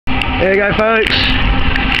Here you go, folks.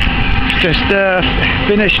 Just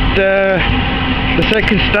finished the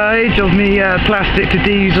second stage of my plastic to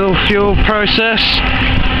diesel fuel process.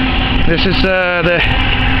 This is the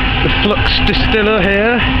flux distiller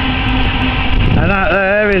here, and that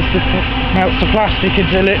there is melts the plastic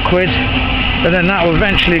into liquid, and then that will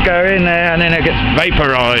eventually go in there, and then it gets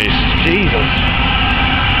vaporised. Jesus.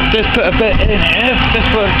 Just put a bit in here, just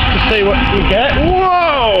to see what we get.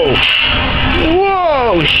 Whoa!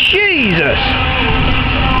 Whoa! Jesus!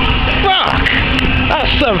 Fuck!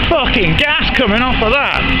 That's some fucking gas coming off of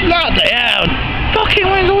that! Bloody hell! Fucking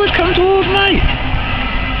wind's always come towards me!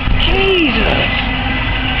 Jesus!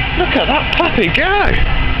 Look at that puppy go!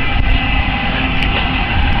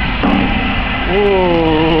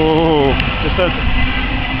 Whoa!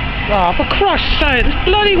 Oh, for Christ's sake, this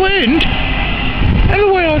bloody wind!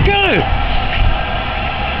 Everywhere I go!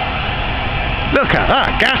 Look at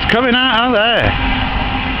that gas coming out of there!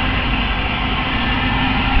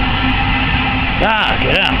 Ah,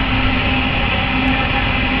 get out!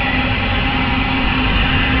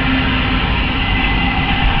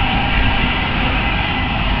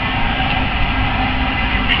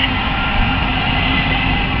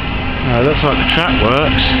 Oh, it looks like the trap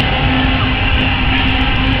works.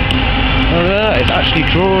 Oh, there, it's actually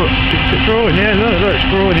drawing, yeah, look, it's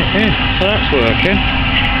drawing it in, so that's working.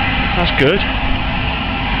 That's good.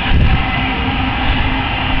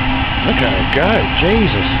 Look at it go,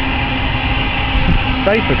 Jesus.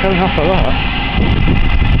 Vapour coming off of that.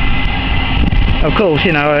 Of course,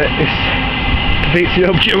 you know, it defeats the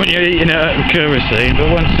object when you're eating it at kerosene, but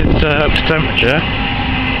once it's up to temperature,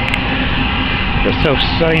 it'll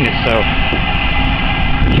self-sustain itself.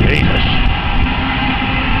 Jesus.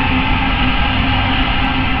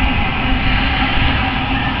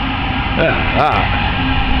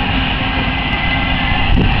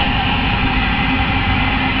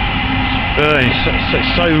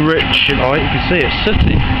 It's so rich, like, you can see it's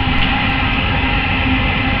sooty.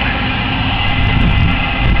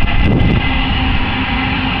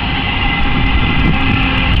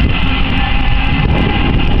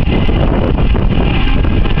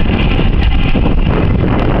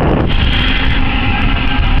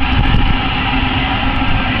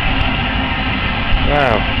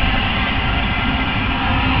 Wow.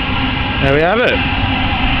 There we have it.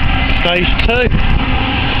 Stage 2.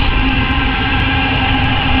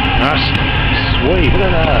 That's sweet, look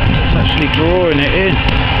at that. It's actually drawing it in.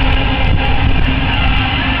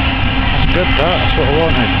 That's good, that's what I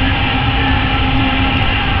wanted.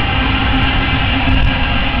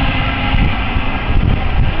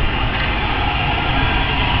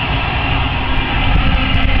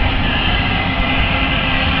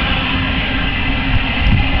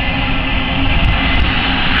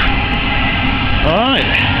 Alright,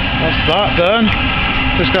 that's that done.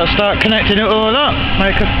 Just got to start connecting it all up.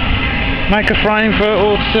 Make a frame for it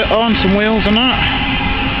all to sit on, some wheels and that.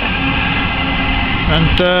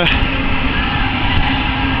 And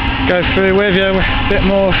go through with you a bit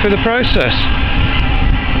more through the process.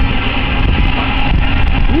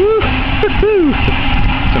 Woo-hoo-hoo!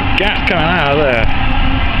 Some gas coming out of there.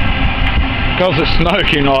 Because it's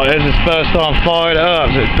smoking like this, it's the first time I fired it up,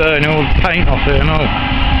 so it's burning all the paint off it and all.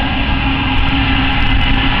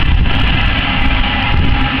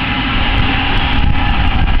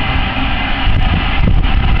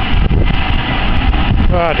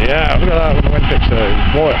 Bloody hell, look at that when the wind picks it, it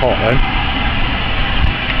was white hot then.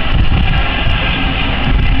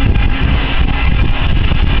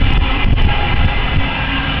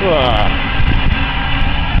 Wow.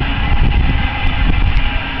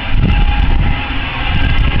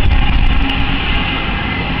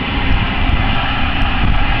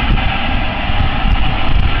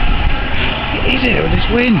 What is it with this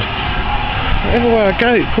wind? Everywhere I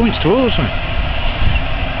go it points towards me.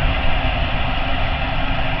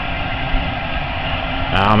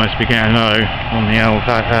 I must be getting low on the old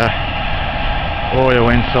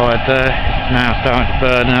oil inside there. It's now starting to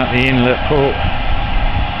burn out the inlet port.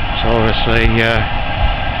 So obviously,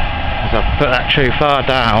 as I put that too far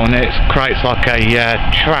down, it creates like a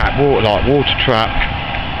trap, water trap.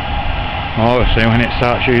 Obviously, when it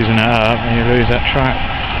starts using it up, you lose that trap.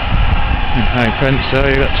 And open, so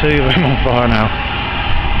you've got two of them on fire now.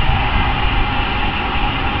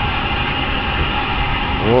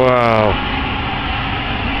 Wow.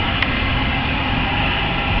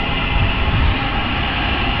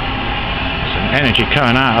 Energy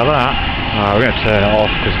coming out of that. Oh, we're going to turn it off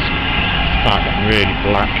because it's starting really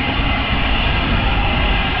black.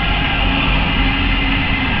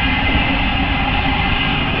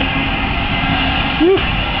 Whew.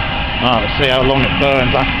 Oh, let's see how long it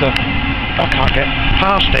burns after. I can't get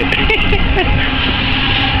past it.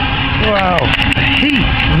 Wow, the heat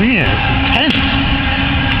from here is intense.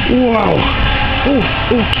 Wow. Oh,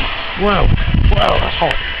 oh, wow, wow, that's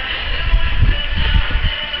hot.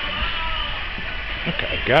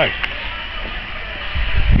 Okay, go.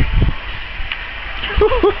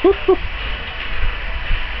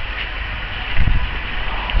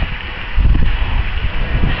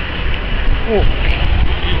 Oh.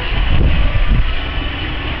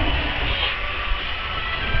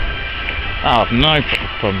 I've no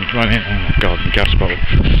problem running. Oh my god, the gas bottle.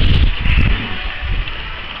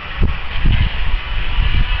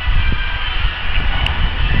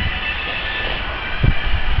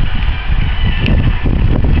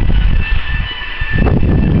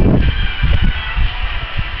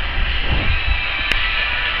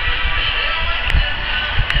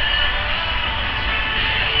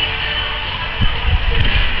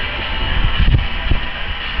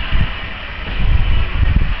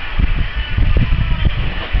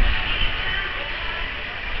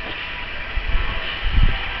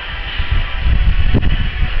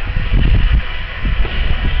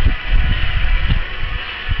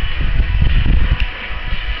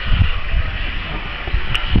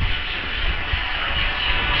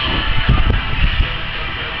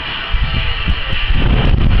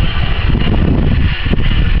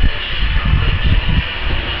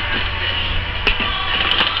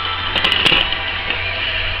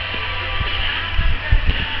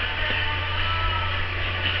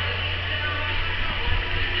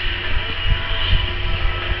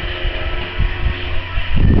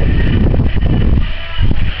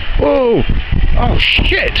 Whoa! Oh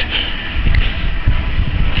shit!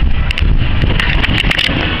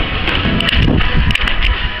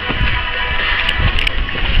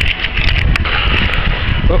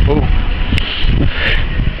 Uh-oh.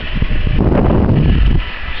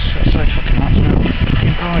 So fucking hot now.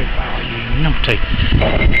 Fucking pipe. Oh, you numpty.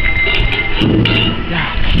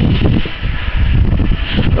 Yeah.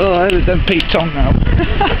 Oh, there's them Pete Tong now.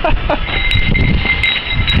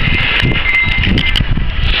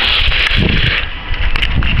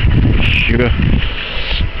 Sugar.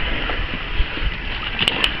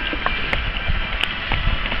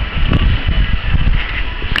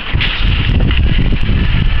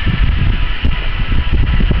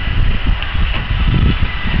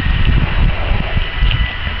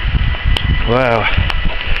 Wow.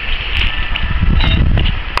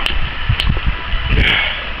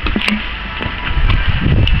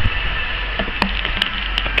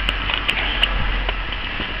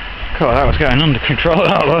 God, that was getting under control,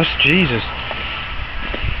 that was. Jesus.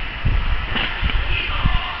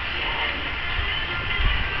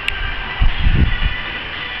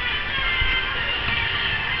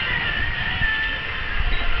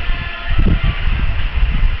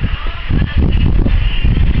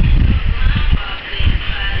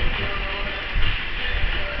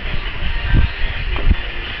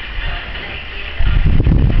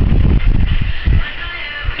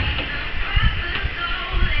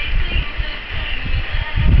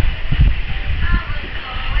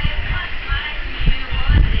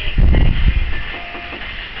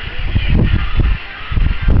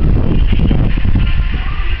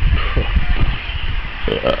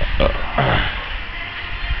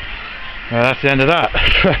 Well, that's the end of that.